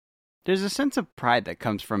there's a sense of pride that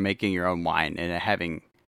comes from making your own wine and having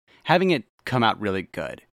it come out really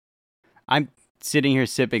good. I'm sitting here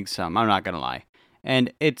sipping some, I'm not gonna lie.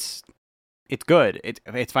 And it's good.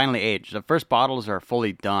 It's finally aged. The first bottles are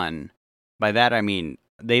fully done. By that I mean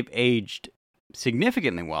they've aged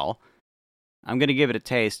significantly well. I'm gonna give it a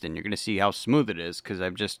taste, and you're gonna see how smooth it is, because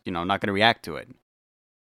I'm just, not gonna react to it.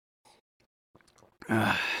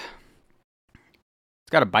 It's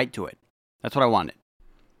got a bite to it. That's what I wanted.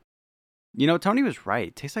 Tony was right.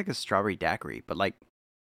 It tastes like a strawberry daiquiri, but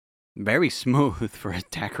very smooth for a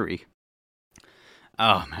daiquiri.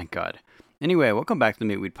 Oh my god. Anyway, welcome back to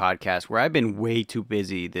the Meatweed Podcast, where I've been way too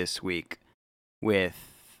busy this week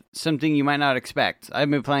with something you might not expect. I've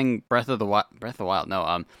been playing Breath of the Wild.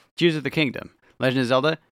 No, Tears of the Kingdom. Legend of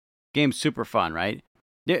Zelda. Game's super fun, right?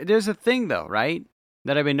 There's a thing, though, right,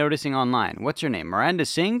 that I've been noticing online. What's your name? Miranda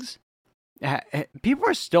Sings? People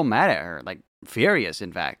are still mad at her, furious,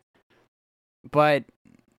 in fact. But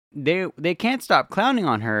they can't stop clowning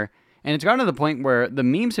on her, and it's gotten to the point where the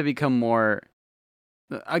memes have become more,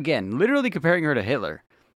 again, literally comparing her to Hitler.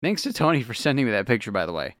 Thanks to Tony for sending me that picture, by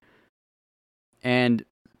the way. And,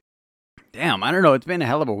 damn, I don't know, it's been a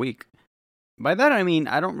hell of a week. By that I mean,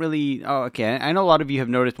 I don't really, I know a lot of you have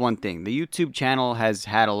noticed one thing. The YouTube channel has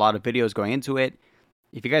had a lot of videos going into it.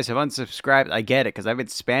 If you guys have unsubscribed, I get it, because I've been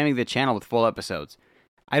spamming the channel with full episodes.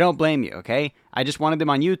 I don't blame you, okay? I just wanted them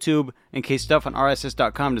on YouTube in case stuff on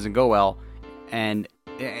RSS.com doesn't go well. And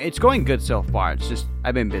it's going good so far. It's just,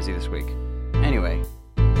 I've been busy this week. Anyway.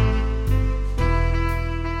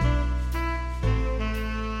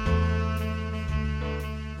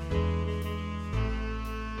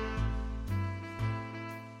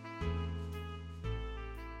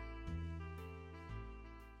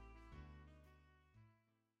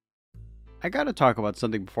 I gotta talk about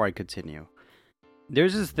something before I continue.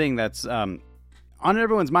 There's this thing that's on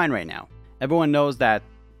everyone's mind right now. Everyone knows that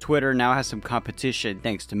Twitter now has some competition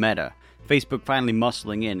thanks to Meta. Facebook finally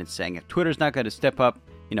muscling in and saying, if Twitter's not going to step up,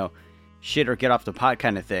 shit or get off the pot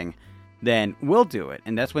kind of thing, then we'll do it.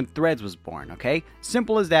 And that's when Threads was born, okay?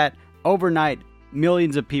 Simple as that. Overnight,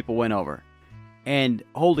 millions of people went over. And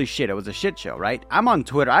holy shit, it was a shit show, right? I'm on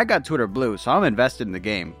Twitter. I got Twitter Blue, so I'm invested in the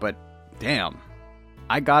game. But damn,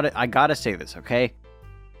 I gotta say this, okay?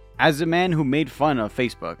 As a man who made fun of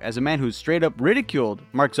Facebook, as a man who straight up ridiculed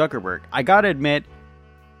Mark Zuckerberg, I gotta admit,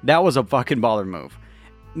 that was a fucking baller move.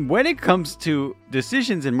 When it comes to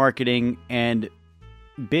decisions in marketing and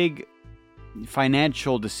big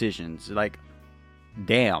financial decisions,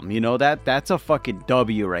 damn, that's a fucking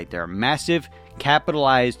W right there. Massive,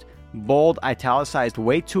 capitalized, bold, italicized,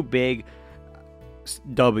 way too big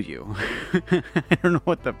W. I don't know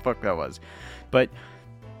what the fuck that was. But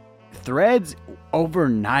Threads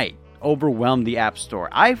overnight overwhelmed the App Store.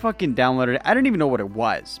 I fucking downloaded it. I didn't even know what it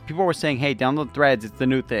was. People were saying, hey, download Threads. It's the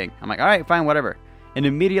new thing. I'm like, all right, fine, whatever. And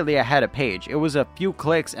immediately I had a page. It was a few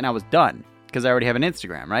clicks and I was done because I already have an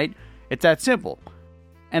Instagram, right? It's that simple.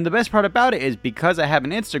 And the best part about it is because I have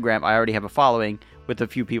an Instagram, I already have a following with a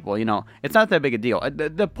few people. It's not that big a deal.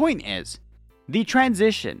 The point is, the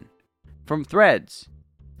transition from Threads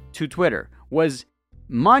to Twitter was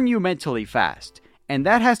monumentally fast. And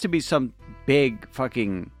that has to be some big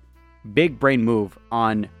brain move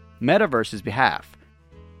on Metaverse's behalf.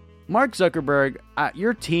 Mark Zuckerberg,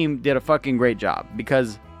 your team did a fucking great job,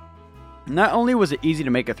 because not only was it easy to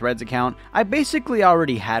make a Threads account, I basically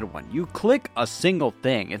already had one. You click a single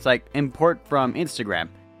thing. It's like import from Instagram.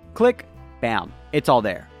 Click, bam, it's all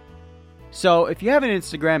there. So if you have an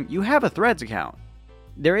Instagram, you have a Threads account.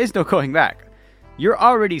 There is no going back. You're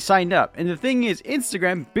already signed up. And the thing is,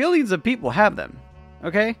 Instagram, billions of people have them.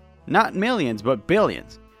 Okay? Not millions, but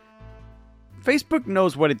billions. Facebook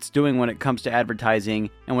knows what it's doing when it comes to advertising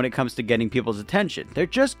and when it comes to getting people's attention. They're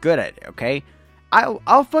just good at it, okay?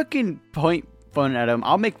 I'll fucking point fun at them.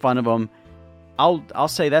 I'll make fun of them. I'll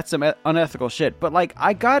say that's some unethical shit. But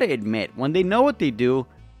I gotta admit, when they know what they do,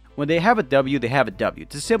 when they have a W, they have a W.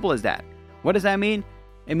 It's as simple as that. What does that mean?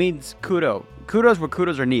 It means kudos. Kudos where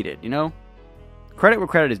kudos are needed, Credit where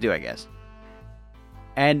credit is due, I guess.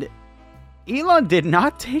 And Elon did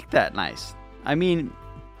not take that nice. I mean,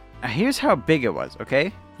 here's how big it was,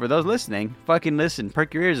 okay? For those listening, fucking listen,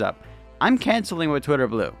 perk your ears up. I'm canceling with Twitter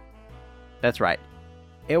Blue. That's right.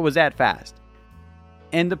 It was that fast.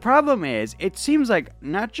 And the problem is, it seems like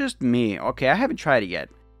not just me, okay, I haven't tried it yet,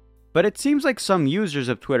 but it seems like some users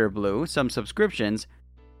of Twitter Blue, some subscriptions,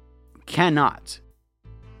 cannot.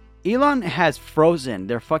 Elon has frozen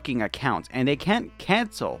their fucking accounts, and they can't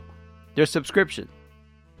cancel their subscription.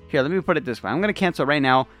 Here, let me put it this way. I'm going to cancel right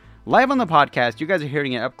now, live on the podcast. You guys are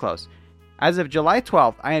hearing it up close. As of July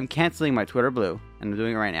 12th, I am canceling my Twitter Blue. and I'm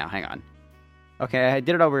doing it right now. Hang on. Okay, I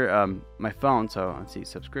did it over my phone, so let's see.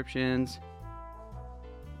 Subscriptions.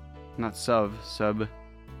 Not sub.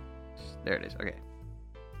 There it is. Okay.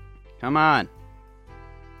 Come on.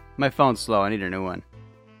 My phone's slow. I need a new one.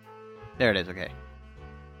 There it is. Okay.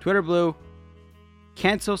 Twitter Blue.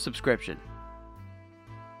 Cancel subscription.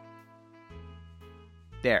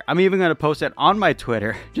 There. I'm even going to post it on my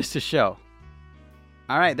Twitter just to show.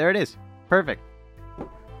 All right. There it is. Perfect.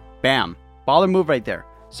 Bam. Baller move right there.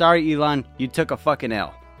 Sorry, Elon. You took a fucking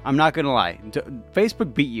L. I'm not going to lie.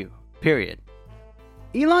 Facebook beat you. Period.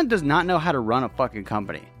 Elon does not know how to run a fucking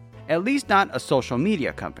company. At least not a social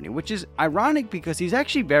media company, which is ironic because he's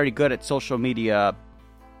actually very good at social media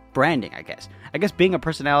branding, I guess. I guess being a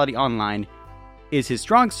personality online is his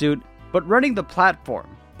strong suit, but running the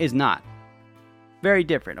platform is not. Very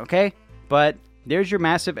different, okay? But there's your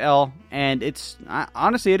massive L, and it's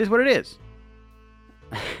honestly, it is what it is.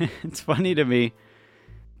 It's funny to me,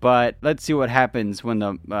 but let's see what happens when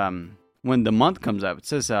the month comes up. It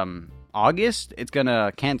says August, it's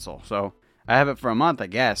gonna cancel, so I have it for a month, I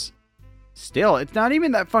guess. Still, it's not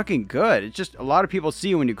even that fucking good. It's just a lot of people see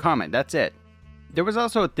you when you comment. That's it. There was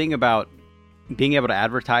also a thing about being able to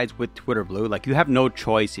advertise with Twitter Blue. Like, you have no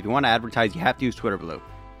choice. If you want to advertise, you have to use Twitter Blue.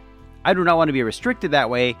 I do not want to be restricted that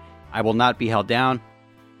way. I will not be held down.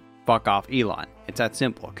 Fuck off, Elon. It's that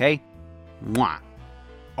simple, okay? Mwah.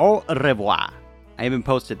 Au revoir. I even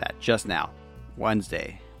posted that just now.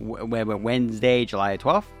 Wednesday, July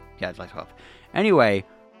 12th? Yeah, July 12th. Anyway,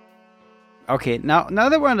 okay, now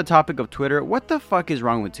that we're on the topic of Twitter, what the fuck is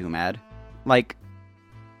wrong with TooMad? Like,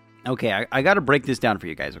 okay, I gotta break this down for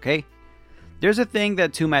you guys, okay? There's a thing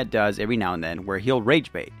that TooMad does every now and then where he'll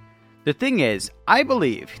rage bait. The thing is, I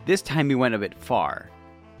believe this time he went a bit far.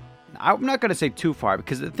 I'm not gonna say too far,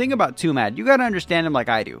 because the thing about TooMad, you gotta understand him like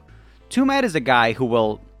I do. TooMad is a guy who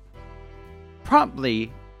will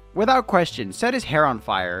promptly, without question, set his hair on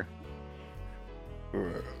fire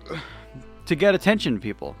to get attention to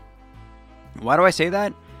people. Why do I say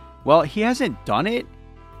that? Well, he hasn't done it,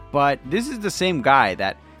 but this is the same guy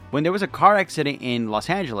that when there was a car accident in Los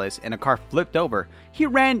Angeles and a car flipped over, he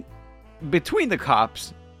ran between the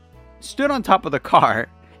cops, stood on top of the car,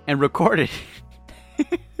 and recorded.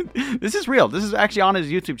 This is real. This is actually on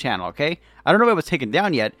his YouTube channel, okay? I don't know if it was taken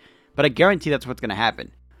down yet, but I guarantee that's what's going to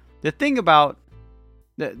happen. The thing about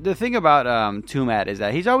TooMad is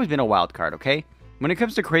that he's always been a wild card, okay? When it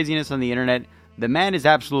comes to craziness on the internet, the man is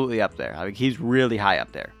absolutely up there. I mean, he's really high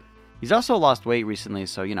up there. He's also lost weight recently,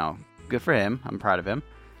 so, you know, good for him. I'm proud of him.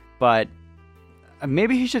 But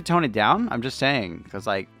maybe he should tone it down. I'm just saying, because,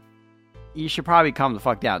 like, you should probably calm the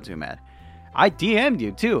fuck down, TooMad. I DM'd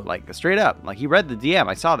you, too, like, straight up. Like, he read the DM.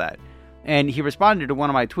 I saw that. And he responded to one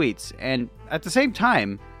of my tweets. And at the same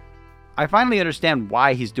time, I finally understand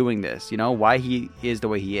why he's doing this, you know, why he is the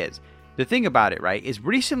way he is. The thing about it, right, is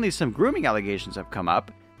recently some grooming allegations have come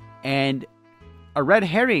up, and a red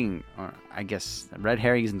herring, or I guess red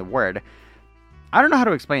herring isn't the word, I don't know how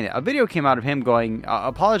to explain it. A video came out of him going,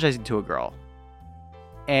 apologizing to a girl,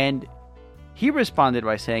 and he responded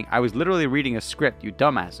by saying, "I was literally reading a script, you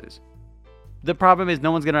dumbasses." The problem is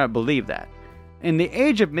no one's going to believe that. In the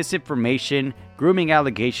age of misinformation, grooming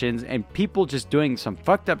allegations, and people just doing some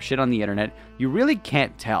fucked up shit on the internet, you really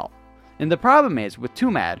can't tell. And the problem is, with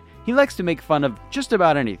TooMad, he likes to make fun of just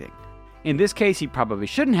about anything. In this case, he probably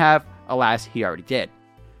shouldn't have. Alas, he already did.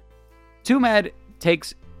 TooMad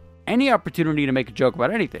takes any opportunity to make a joke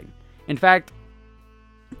about anything. In fact,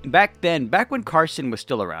 back when Carson was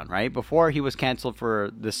still around, right? Before he was canceled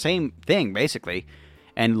for the same thing, basically,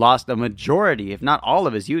 and lost a majority, if not all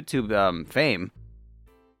of his YouTube fame.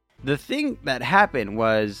 The thing that happened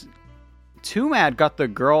was TooMad got the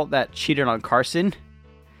girl that cheated on Carson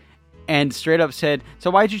and straight up said,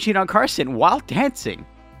 "So why'd you cheat on Carson?" while dancing.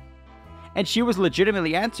 And she was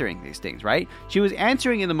legitimately answering these things, right? She was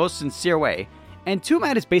answering in the most sincere way. And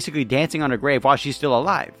TooMad is basically dancing on her grave while she's still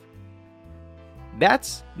alive.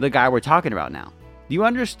 That's the guy we're talking about now. Do you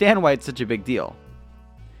understand why it's such a big deal?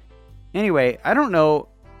 Anyway, I don't know.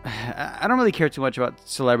 I don't really care too much about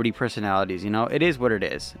celebrity personalities, you know? It is what it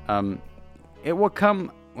is. It will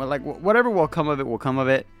come, well, like, whatever will come of it will come of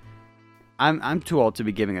it. I'm too old to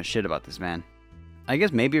be giving a shit about this, man. I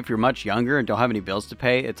guess maybe if you're much younger and don't have any bills to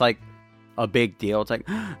pay, it's like a big deal. It's like,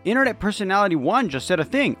 Internet Personality 1 just said a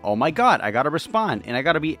thing. Oh my god, I gotta respond, and I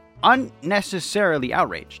gotta be unnecessarily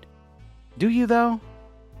outraged. Do you, though?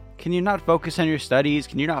 Can you not focus on your studies?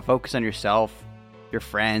 Can you not focus on yourself, your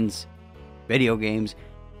friends, video games,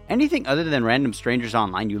 anything other than random strangers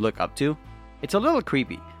online you look up to? It's a little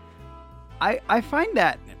creepy. I find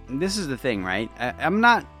that, this is the thing, right? I'm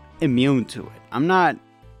not immune to it. I'm not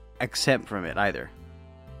exempt from it either.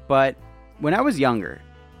 But when I was younger,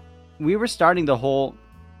 we were starting the whole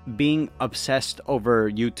being obsessed over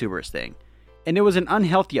YouTubers thing. And it was an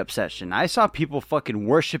unhealthy obsession. I saw people fucking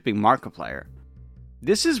worshipping Markiplier.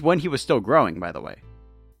 This is when he was still growing, by the way.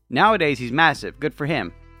 Nowadays, he's massive. Good for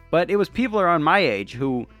him. But it was people around my age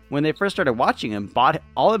who, when they first started watching him, bought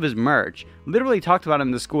all of his merch, literally talked about him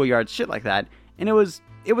in the schoolyard, shit like that. And it was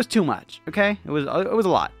too much, okay? It was a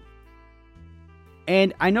lot.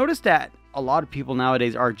 And I noticed that a lot of people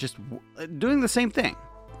nowadays are just doing the same thing,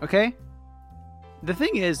 okay? The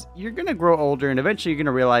thing is, you're going to grow older and eventually you're going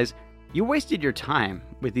to realize you wasted your time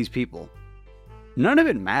with these people. None of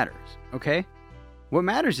it matters, okay? What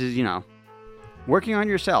matters is, working on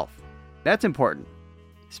yourself. That's important.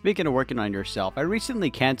 Speaking of working on yourself, I recently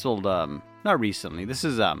canceled, not recently, this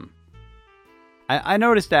is, I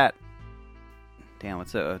noticed that, damn,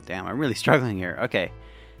 I'm really struggling here, okay.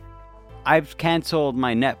 I've canceled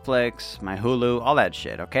my Netflix, my Hulu, all that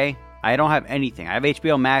shit, okay? I don't have anything. I have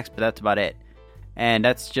HBO Max, but that's about it. And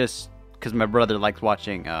that's just because my brother likes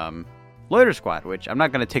watching, Loiter Squad, which I'm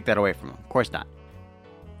not going to take that away from him. Of course not.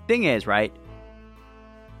 Thing is, right,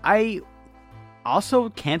 I also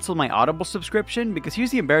canceled my Audible subscription because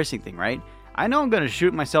here's the embarrassing thing, right? I know I'm going to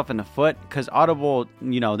shoot myself in the foot because Audible,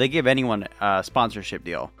 they give anyone a sponsorship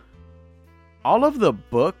deal. All of the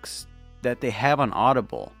books that they have on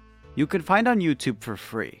Audible, you can find on YouTube for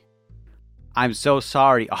free. I'm so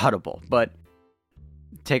sorry, Audible, but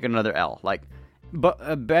take another L.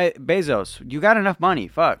 Bezos, you got enough money,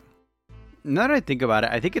 fuck. Now that I think about it,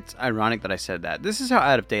 I think it's ironic that I said that. This is how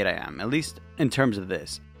out of date I am, at least in terms of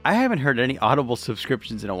this. I haven't heard any Audible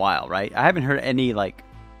subscriptions in a while, right? I haven't heard any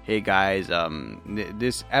hey guys,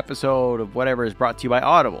 this episode of whatever is brought to you by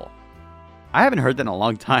Audible. I haven't heard that in a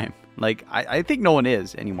long time. I think no one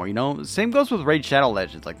is anymore, Same goes with Raid Shadow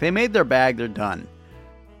Legends. They made their bag, they're done.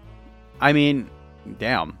 I mean,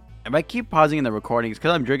 damn. If I keep pausing in the recordings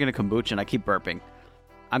because I'm drinking a kombucha and I keep burping,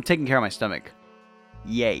 I'm taking care of my stomach.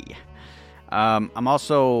 Yay. I'm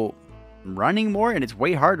also running more, and it's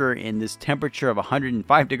way harder in this temperature of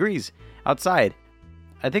 105 degrees outside.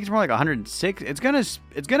 I think it's more like 106. It's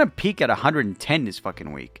gonna peak at 110 this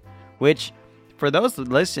fucking week. Which, for those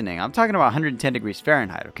listening, I'm talking about 110 degrees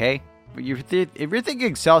Fahrenheit, okay? But if you're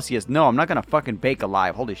thinking Celsius, no, I'm not gonna fucking bake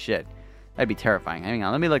alive. Holy shit. That'd be terrifying. Hang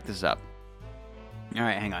on, let me look this up.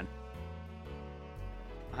 Alright, hang on.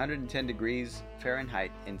 110 degrees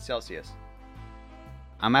Fahrenheit in Celsius.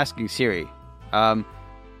 I'm asking Siri.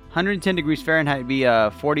 110 degrees Fahrenheit would be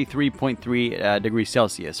 43.3 degrees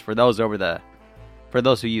Celsius for those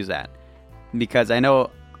who use that. Because I don't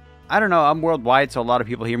know, I'm worldwide, so a lot of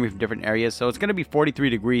people hear me from different areas. So it's going to be 43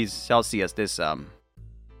 degrees Celsius this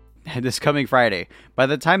coming Friday. By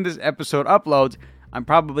the time this episode uploads, I'm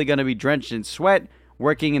probably going to be drenched in sweat,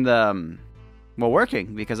 working in the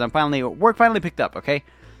working because work finally picked up, okay?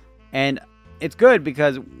 And it's good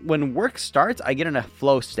because when work starts, I get in a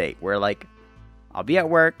flow state where I'll be at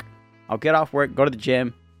work, I'll get off work, go to the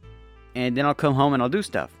gym, and then I'll come home and I'll do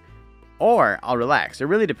stuff. Or I'll relax. It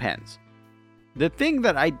really depends. The thing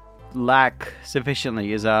that I lack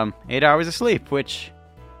sufficiently is 8 hours of sleep, which,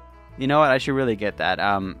 you know what, I should really get that.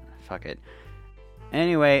 Fuck it.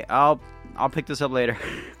 Anyway, I'll pick this up later.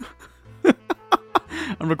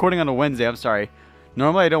 I'm recording on a Wednesday, I'm sorry.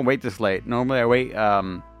 Normally I don't wait this late. Normally I wait,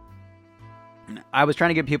 I was trying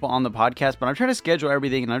to get people on the podcast, but I'm trying to schedule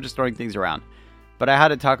everything and I'm just throwing things around. But I had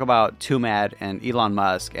to talk about Tumad and Elon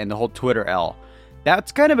Musk and the whole Twitter L.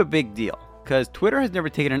 That's kind of a big deal, because Twitter has never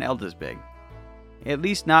taken an L this big. At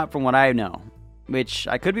least not from what I know. Which,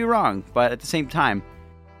 I could be wrong, but at the same time,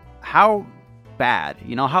 how bad?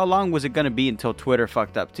 How long was it going to be until Twitter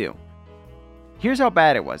fucked up too? Here's how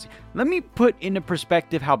bad it was. Let me put into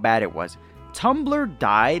perspective how bad it was. Tumblr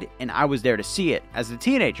died, and I was there to see it as a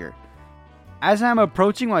teenager. As I'm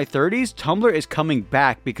approaching my 30s, Tumblr is coming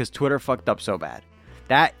back because Twitter fucked up so bad.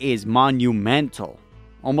 That is monumental.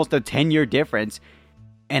 Almost a 10-year difference,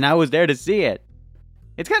 and I was there to see it.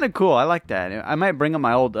 It's kind of cool. I like that. I might bring up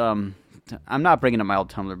my old, I'm not bringing up my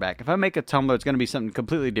old Tumblr back. If I make a Tumblr, it's going to be something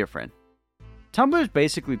completely different. Tumblr is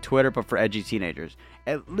basically Twitter, but for edgy teenagers.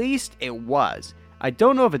 At least it was. I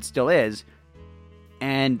don't know if it still is,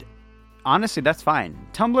 and honestly, that's fine.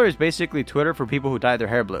 Tumblr is basically Twitter for people who dye their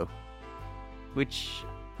hair blue. Which,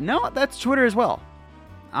 no, that's Twitter as well.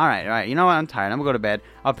 Alright, you know what, I'm tired, I'm gonna go to bed.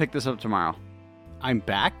 I'll pick this up tomorrow. I'm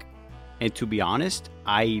back, and to be honest,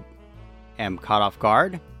 I am caught off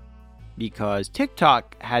guard, because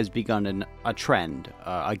TikTok has begun a trend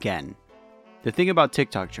again. The thing about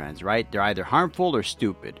TikTok trends, right, they're either harmful or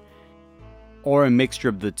stupid, or a mixture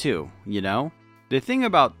of the two, The thing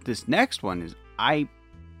about this next one is,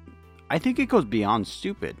 I think it goes beyond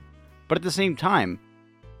stupid. But at the same time,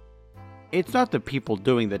 it's not the people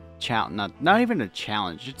doing the challenge, not even a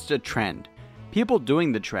challenge, it's a trend. People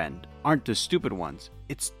doing the trend aren't the stupid ones.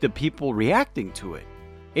 It's the people reacting to it.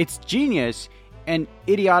 It's genius and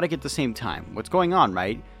idiotic at the same time. What's going on,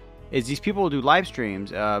 right, is these people do live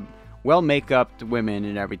streams, well make-upped women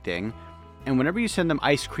and everything, and whenever you send them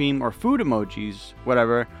ice cream or food emojis,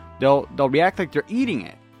 whatever, they'll react like they're eating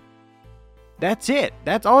it. That's it.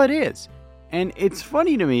 That's all it is. And it's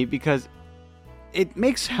funny to me because it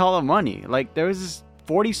makes hella money. Like, there was this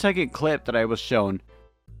 40-second clip that I was shown,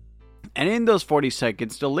 and in those 40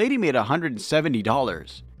 seconds, the lady made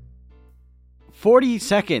 $170. 40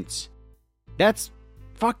 seconds. That's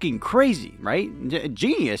fucking crazy, right?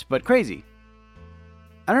 Genius, but crazy.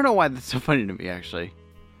 I don't know why that's so funny to me, actually.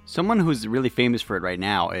 Someone who's really famous for it right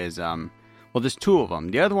now is, well, there's two of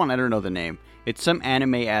them. The other one, I don't know the name. It's some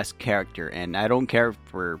anime-esque character, and I don't care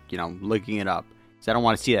for, looking it up, because I don't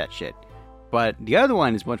want to see that shit. But the other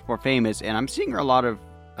one is much more famous, and I'm seeing her a lot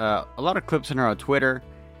of clips on her on Twitter,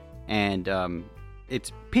 and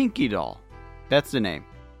it's Pinky Doll. That's the name.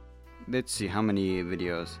 Let's see how many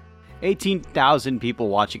videos. 18,000 people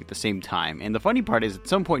watching at the same time. And the funny part is, at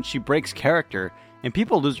some point, she breaks character, and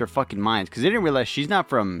people lose their fucking minds because they didn't realize she's not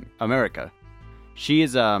from America.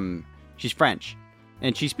 She's French,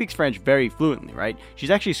 and she speaks French very fluently, right? She's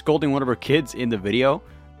actually scolding one of her kids in the video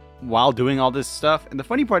while doing all this stuff. And the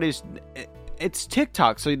funny part is, it's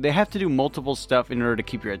TikTok, so they have to do multiple stuff in order to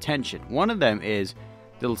keep your attention. One of them is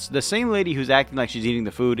the same lady who's acting like she's eating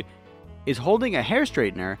the food is holding a hair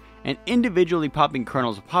straightener and individually popping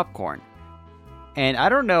kernels of popcorn. And I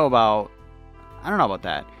don't know about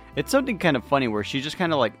that. It's something kind of funny where she's just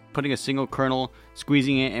kind of like putting a single kernel,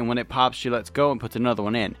 squeezing it, and when it pops, she lets go and puts another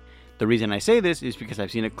one in. The reason I say this is because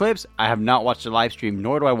I've seen the clips. I have not watched the live stream,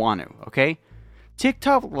 nor do I want to, okay?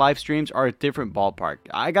 TikTok live streams are a different ballpark.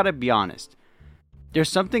 I gotta be honest. There's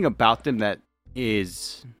something about them that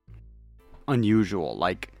is unusual.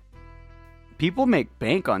 Like, people make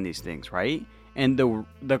bank on these things, right? And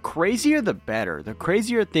the crazier the better. The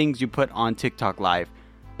crazier things you put on TikTok Live,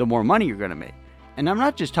 the more money you're gonna make. And I'm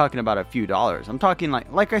not just talking about a few dollars. I'm talking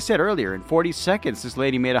like I said earlier, in 40 seconds, this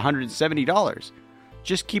lady made $170.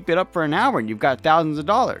 Just keep it up for an hour and you've got thousands of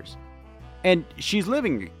dollars. And she's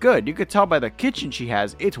living good. You could tell by the kitchen she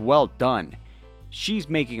has, it's well done. She's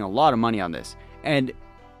making a lot of money on this. And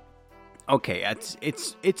okay,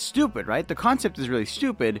 it's stupid, right? The concept is really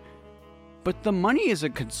stupid. But the money is a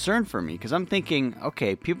concern for me because I'm thinking,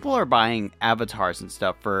 okay, people are buying avatars and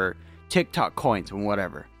stuff for TikTok coins and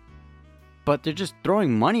whatever, but they're just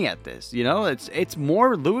throwing money at this. It's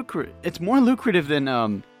more lucrative. It's more lucrative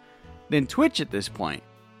than Twitch at this point.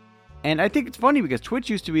 And I think it's funny because Twitch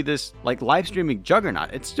used to be this like live streaming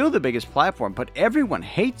juggernaut. It's still the biggest platform, but everyone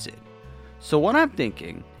hates it. So what I'm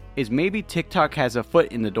thinking is maybe TikTok has a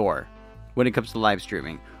foot in the door when it comes to live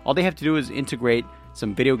streaming. All they have to do is integrate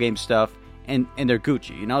some video game stuff. And they're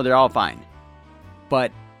Gucci, they're all fine.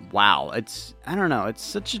 But wow, I don't know,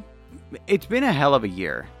 it's been a hell of a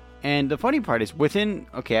year. And the funny part is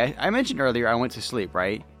I mentioned earlier I went to sleep,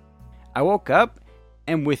 right? I woke up,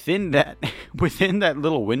 and within that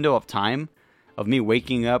little window of time of me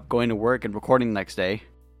waking up, going to work, and recording the next day,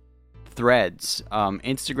 threads,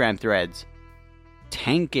 Instagram threads,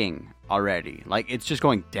 tanking already. Like, it's just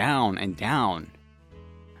going down and down.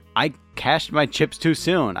 I cashed my chips too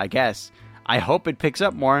soon, I guess. I hope it picks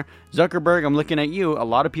up more. Zuckerberg, I'm looking at you. A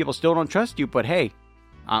lot of people still don't trust you, but hey,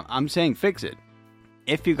 I'm saying fix it.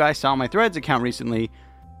 If you guys saw my Threads account recently,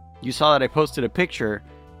 you saw that I posted a picture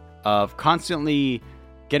of constantly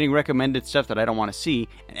getting recommended stuff that I don't want to see,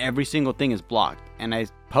 and every single thing is blocked. And I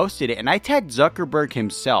posted it, and I tagged Zuckerberg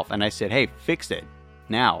himself, and I said, hey, fix it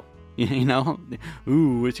now.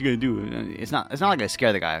 Ooh, what's he gonna do? It's not like I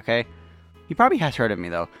scare the guy, okay? He probably has heard of me,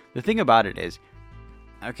 though. The thing about it is,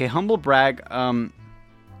 okay, humble brag,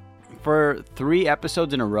 for 3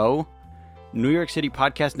 episodes in a row, New York City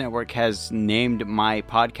Podcast Network has named my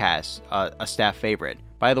podcast a staff favorite.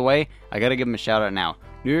 By the way, I gotta give them a shout out now.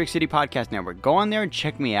 New York City Podcast Network. Go on there and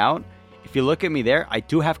check me out. If you look at me there, I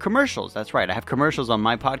do have commercials. That's right, I have commercials on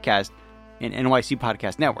my podcast in NYC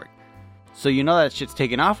Podcast Network. So you know that shit's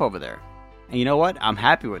taken off over there. And you know what? I'm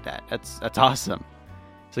happy with that. That's awesome.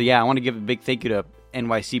 So yeah, I want to give a big thank you to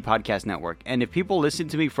NYC Podcast Network. And if people listen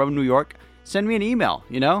to me from New York, send me an email,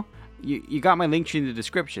 You got my link in the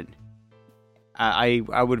description. I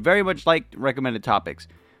would very much like recommended topics.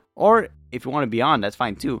 Or if you want to be on, that's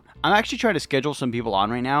fine too. I'm actually trying to schedule some people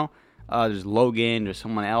on right now. There's Logan, there's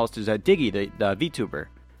someone else. There's Diggy, the VTuber.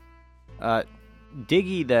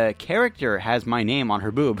 Diggy, the character, has my name on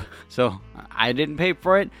her boob. So I didn't pay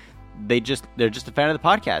for it. they're just a fan of the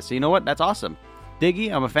podcast. So you know what? That's awesome.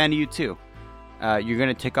 Diggy, I'm a fan of you too. You're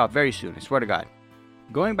gonna take off very soon. I swear to God.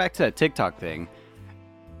 Going back to that TikTok thing,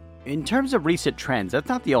 in terms of recent trends, that's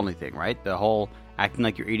not the only thing, right? The whole acting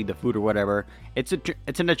like you're eating the food or whatever. It's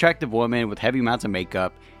an attractive woman with heavy amounts of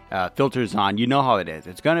makeup, filters on. You know how it is.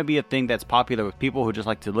 It's gonna be a thing that's popular with people who just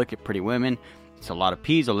like to look at pretty women. It's a lot of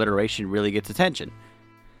P's. Alliteration really gets attention.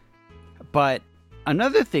 But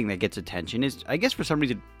another thing that gets attention is, I guess for some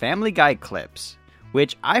reason, Family Guy clips,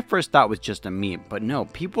 which I first thought was just a meme. But no,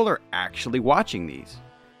 people are actually watching these.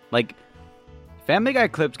 Like, Family Guy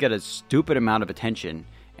clips get a stupid amount of attention,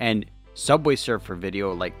 and Subway Surf for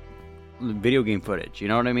video, like video game footage. You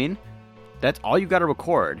know what I mean? That's all you got to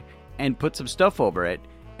record and put some stuff over it,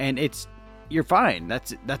 and you're fine.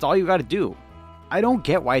 That's all you got to do. I don't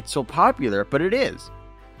get why it's so popular, but it is.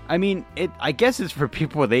 I mean, I guess it's for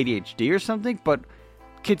people with ADHD or something, but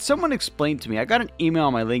could someone explain to me? I got an email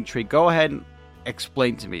on my Linktree. Go ahead and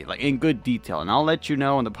explain to me, like, in good detail, and I'll let you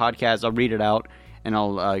know on the podcast. I'll read it out, and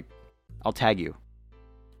I'll tag you.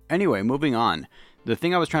 Anyway, moving on. The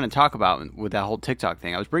thing I was trying to talk about with that whole TikTok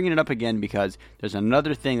thing, I was bringing it up again because there's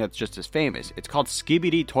another thing that's just as famous. It's called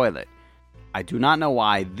Skibidi Toilet. I do not know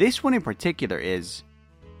why. This one in particular is,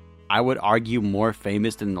 I would argue, more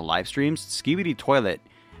famous than the live streams. Skibidi Toilet,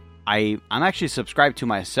 I'm actually subscribed to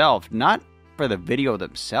myself, not for the video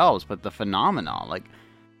themselves, but the phenomenon. Like,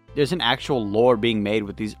 there's an actual lore being made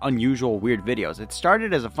with these unusual, weird videos. It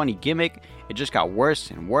started as a funny gimmick. It just got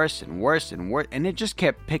worse and worse and worse and worse, and it just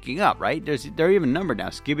kept picking up, right? They're even numbered now.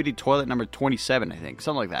 Skibidi Toilet number 27, I think.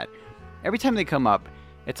 Something like that. Every time they come up,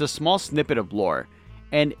 it's a small snippet of lore.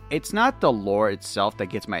 And it's not the lore itself that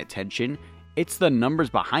gets my attention. It's the numbers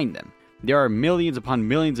behind them. There are millions upon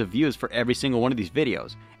millions of views for every single one of these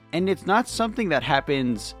videos. And it's not something that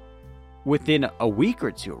happens within a week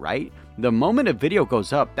or two, right? The moment a video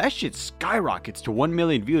goes up, that shit skyrockets to 1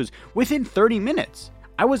 million views within 30 minutes.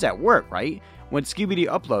 I was at work, right? When Skibidi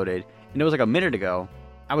uploaded, and it was like a minute ago,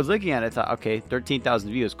 I was looking at it, I thought, okay,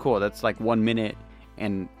 13,000 views, cool. That's like 1 minute,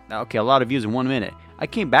 and okay, a lot of views in 1 minute. I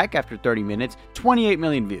came back after 30 minutes, 28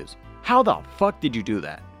 million views. How the fuck did you do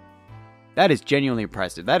that? That is genuinely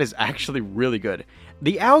impressive. That is actually really good.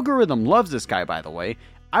 The algorithm loves this guy, by the way.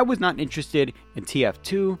 I was not interested in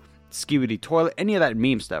TF2, Skibidi Toilet, any of that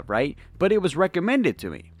meme stuff, right? But it was recommended to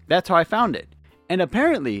me. That's how I found it. And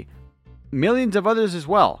apparently, millions of others as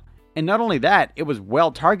well. And not only that, it was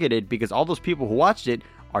well targeted because all those people who watched it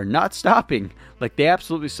are not stopping. Like, they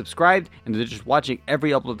absolutely subscribed and they're just watching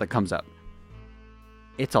every upload that comes up.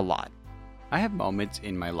 It's a lot. I have moments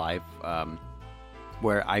in my life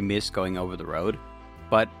where I miss going over the road,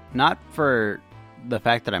 but not for the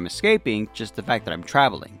fact that I'm escaping, just the fact that I'm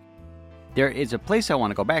traveling. There is a place I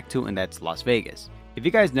want to go back to, and that's Las Vegas. If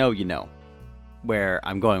you guys know, you know where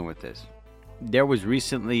I'm going with this. There was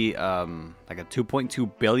recently like a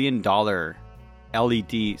 $2.2 billion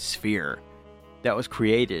LED sphere that was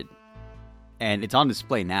created, and it's on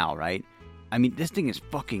display now, right? I mean, this thing is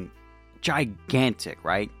fucking gigantic,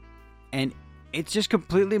 right? And it's just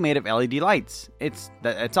completely made of LED lights.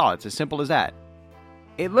 That's all. It's as simple as that.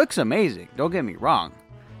 It looks amazing. Don't get me wrong.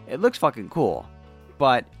 It looks fucking cool.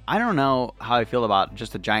 But I don't know how I feel about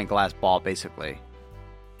just a giant glass ball, basically.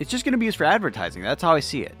 It's just going to be used for advertising. That's how I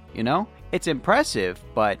see it, you know? It's impressive,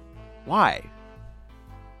 but why?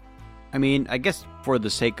 I mean, I guess for the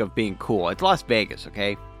sake of being cool. It's Las Vegas,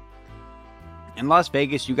 okay? In Las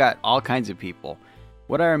Vegas, you got all kinds of people.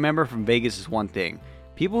 What I remember from Vegas is one thing.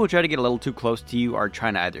 People who try to get a little too close to you are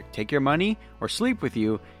trying to either take your money or sleep with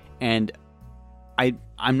you, and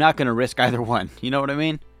I'm not going to risk either one. You know what I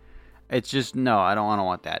mean? It's just, no, I don't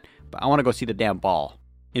want that. But I want to go see the damn ball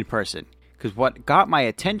in person. Because what got my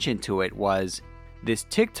attention to it was this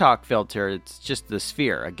TikTok filter. It's just the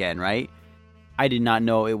sphere again, right? I did not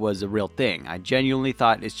know it was a real thing. I genuinely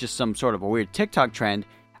thought it's just some sort of a weird TikTok trend.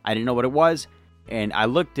 I didn't know what it was. And I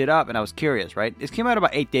looked it up and I was curious, right? This came out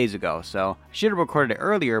about 8 days ago. So I should have recorded it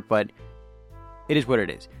earlier, but it is what it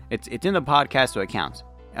is. It's in the podcast, so it counts.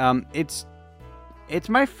 It's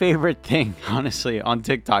my favorite thing, honestly, on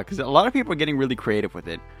TikTok, because a lot of people are getting really creative with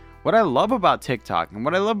it. What I love about TikTok and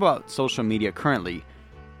what I love about social media currently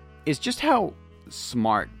is just how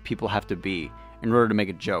smart people have to be in order to make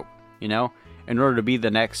a joke, you know? In order to be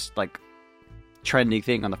the next, like, trending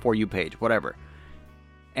thing on the For You page, whatever.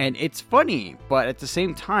 And it's funny, but at the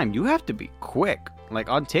same time, you have to be quick. Like,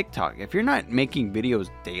 on TikTok, if you're not making videos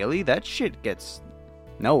daily, that shit gets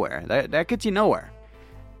nowhere. That gets you nowhere.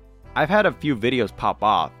 I've had a few videos pop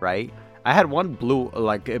off, right? I had one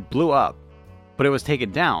it blew up, but it was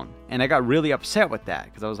taken down. And I got really upset with that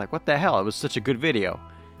because I was like, what the hell? It was such a good video.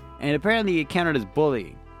 And apparently it counted as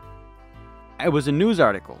bullying. It was a news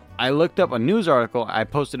article. I looked up a news article. I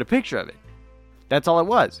posted a picture of it. That's all it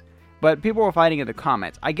was. But people were fighting in the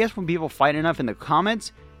comments. I guess when people fight enough in the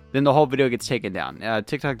comments, then the whole video gets taken down.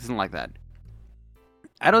 TikTok doesn't like that.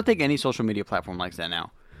 I don't think any social media platform likes that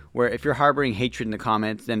now. Where if you're harboring hatred in the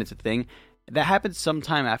comments, then it's a thing. That happened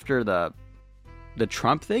sometime after the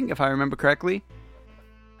Trump thing, if I remember correctly.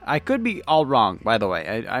 I could be all wrong, by the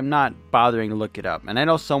way. I'm not bothering to look it up. And I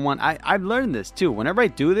know someone... I've learned this, too. Whenever I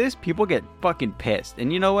do this, people get fucking pissed.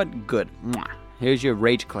 And you know what? Good. Mwah. Here's your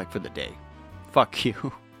rage click for the day. Fuck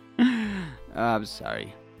you. I'm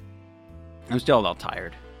sorry. I'm still a little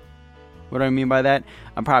tired. What do I mean by that?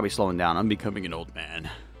 I'm probably slowing down. I'm becoming an old man.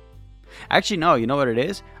 Actually, no. You know what it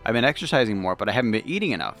is? I've been exercising more, but I haven't been eating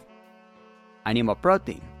enough. I need more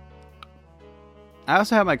protein. I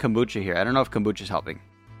also have my kombucha here. I don't know if kombucha's helping.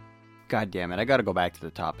 God damn it, I gotta go back to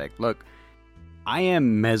the topic. Look, I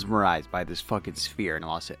am mesmerized by this fucking sphere in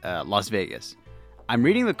Las Vegas. I'm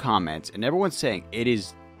reading the comments, and everyone's saying it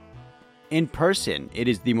is, in person, it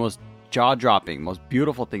is the most jaw-dropping, most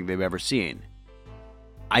beautiful thing they've ever seen.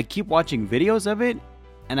 I keep watching videos of it,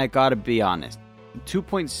 and I gotta be honest.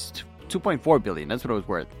 2.4 billion, that's what it was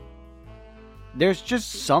worth. There's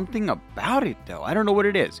just something about it, though. I don't know what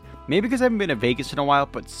it is. Maybe because I haven't been to Vegas in a while,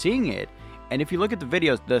 but seeing it, and if you look at the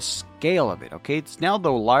videos, the scale of it, okay? It's now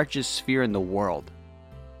the largest sphere in the world.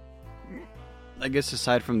 I guess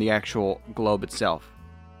aside from the actual globe itself.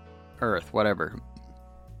 Earth, whatever.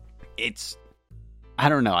 I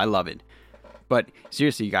don't know, I love it. But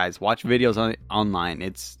seriously, you guys, watch videos online.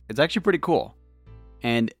 It's actually pretty cool.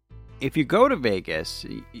 And if you go to Vegas,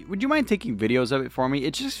 would you mind taking videos of it for me?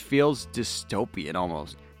 It just feels dystopian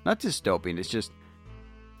almost. Not dystopian, it's just...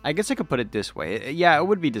 I guess I could put it this way. Yeah, it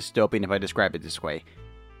would be dystopian if I describe it this way.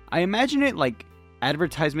 I imagine it like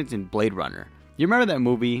advertisements in Blade Runner. You remember that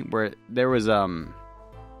movie where there was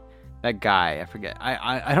that guy, I forget.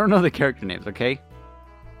 I don't know the character names, okay?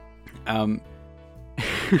 I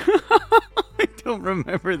don't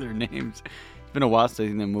remember their names. It's been a while since I've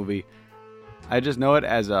seen the movie. I just know it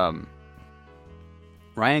as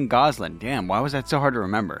Ryan Gosling. Damn, why was that so hard to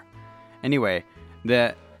remember? Anyway,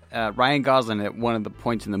 Ryan Gosling at one of the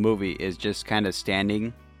points in the movie is just kind of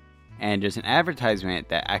standing, and just an advertisement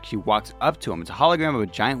that actually walks up to him. It's a hologram of a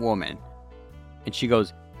giant woman, and she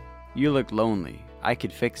goes, "You look lonely. I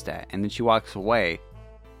could fix that." And then she walks away,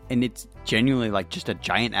 and it's genuinely like just a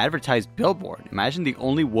giant advertised billboard. Imagine the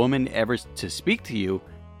only woman ever to speak to you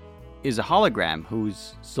is a hologram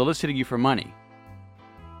who's soliciting you for money.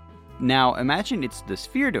 Now, imagine it's the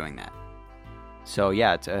Sphere doing that. So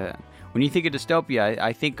yeah, it's when you think of dystopia,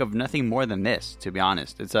 I think of nothing more than this, to be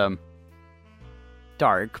honest. It's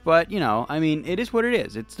dark, but, you know, I mean, it is what it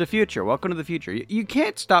is. It's the future. Welcome to the future. You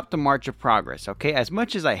can't stop the march of progress, okay? As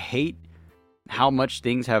much as I hate how much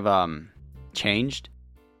things have changed,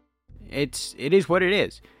 it is what it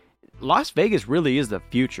is. Las Vegas really is the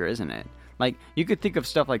future, isn't it? Like, you could think of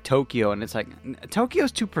stuff like Tokyo, and it's like,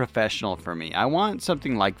 Tokyo's too professional for me. I want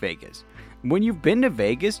something like Vegas. When you've been to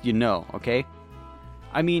Vegas, you know, okay?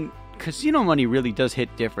 I mean, casino money really does hit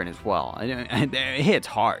different as well. It hits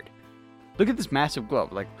hard. Look at this massive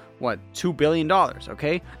globe. Like, what, $2 billion,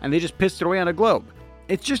 okay? And they just pissed it away on a globe.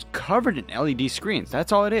 It's just covered in LED screens.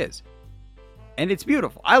 That's all it is. And it's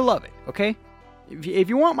beautiful. I love it, okay? If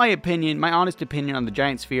you want my opinion, my honest opinion on the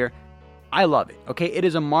giant sphere, I love it, okay? It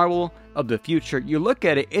is a marvel of the future. You look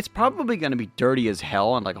at it, it's probably going to be dirty as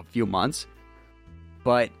hell in like a few months.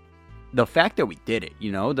 But the fact that we did it,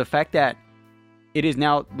 you know, the fact that it is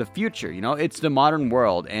now the future, you know, it's the modern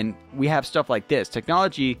world, and we have stuff like this.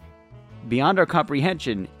 Technology beyond our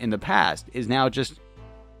comprehension in the past is now just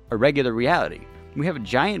a regular reality. We have a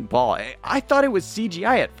giant ball. I thought it was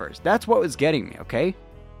CGI at first. That's what was getting me, okay?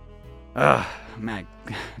 Ugh, man,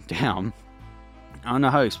 damn. I don't know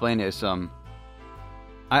how to explain this.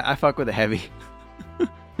 I fuck with the heavy.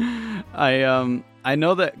 I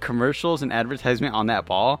know that commercials and advertisement on that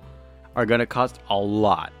ball are gonna cost a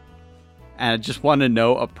lot. And I just want to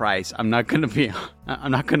know a price. I'm not going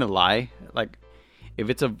to lie. Like, if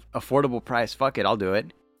it's an affordable price, fuck it, I'll do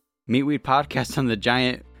it. Meatweed Podcast on the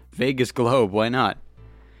giant Vegas globe. Why not?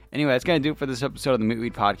 Anyway, that's going to do it for this episode of the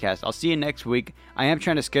Meatweed Podcast. I'll see you next week. I am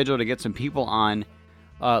trying to schedule to get some people on.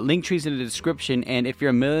 Link trees in the description. And if you're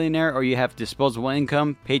a millionaire or you have disposable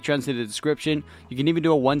income, Patreon's in the description. You can even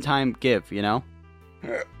do a one-time give, you know?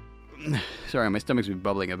 Sorry, my stomach's been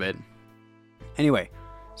bubbling a bit. Anyway.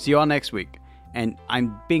 See you all next week. And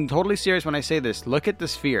I'm being totally serious when I say this. Look at the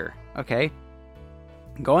sphere, okay?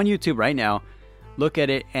 Go on YouTube right now. Look at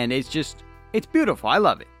it, and it's beautiful. I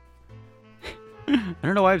love it. I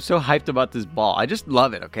don't know why I'm so hyped about this ball. I just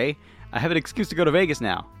love it, okay? I have an excuse to go to Vegas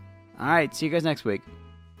now. All right, see you guys next week.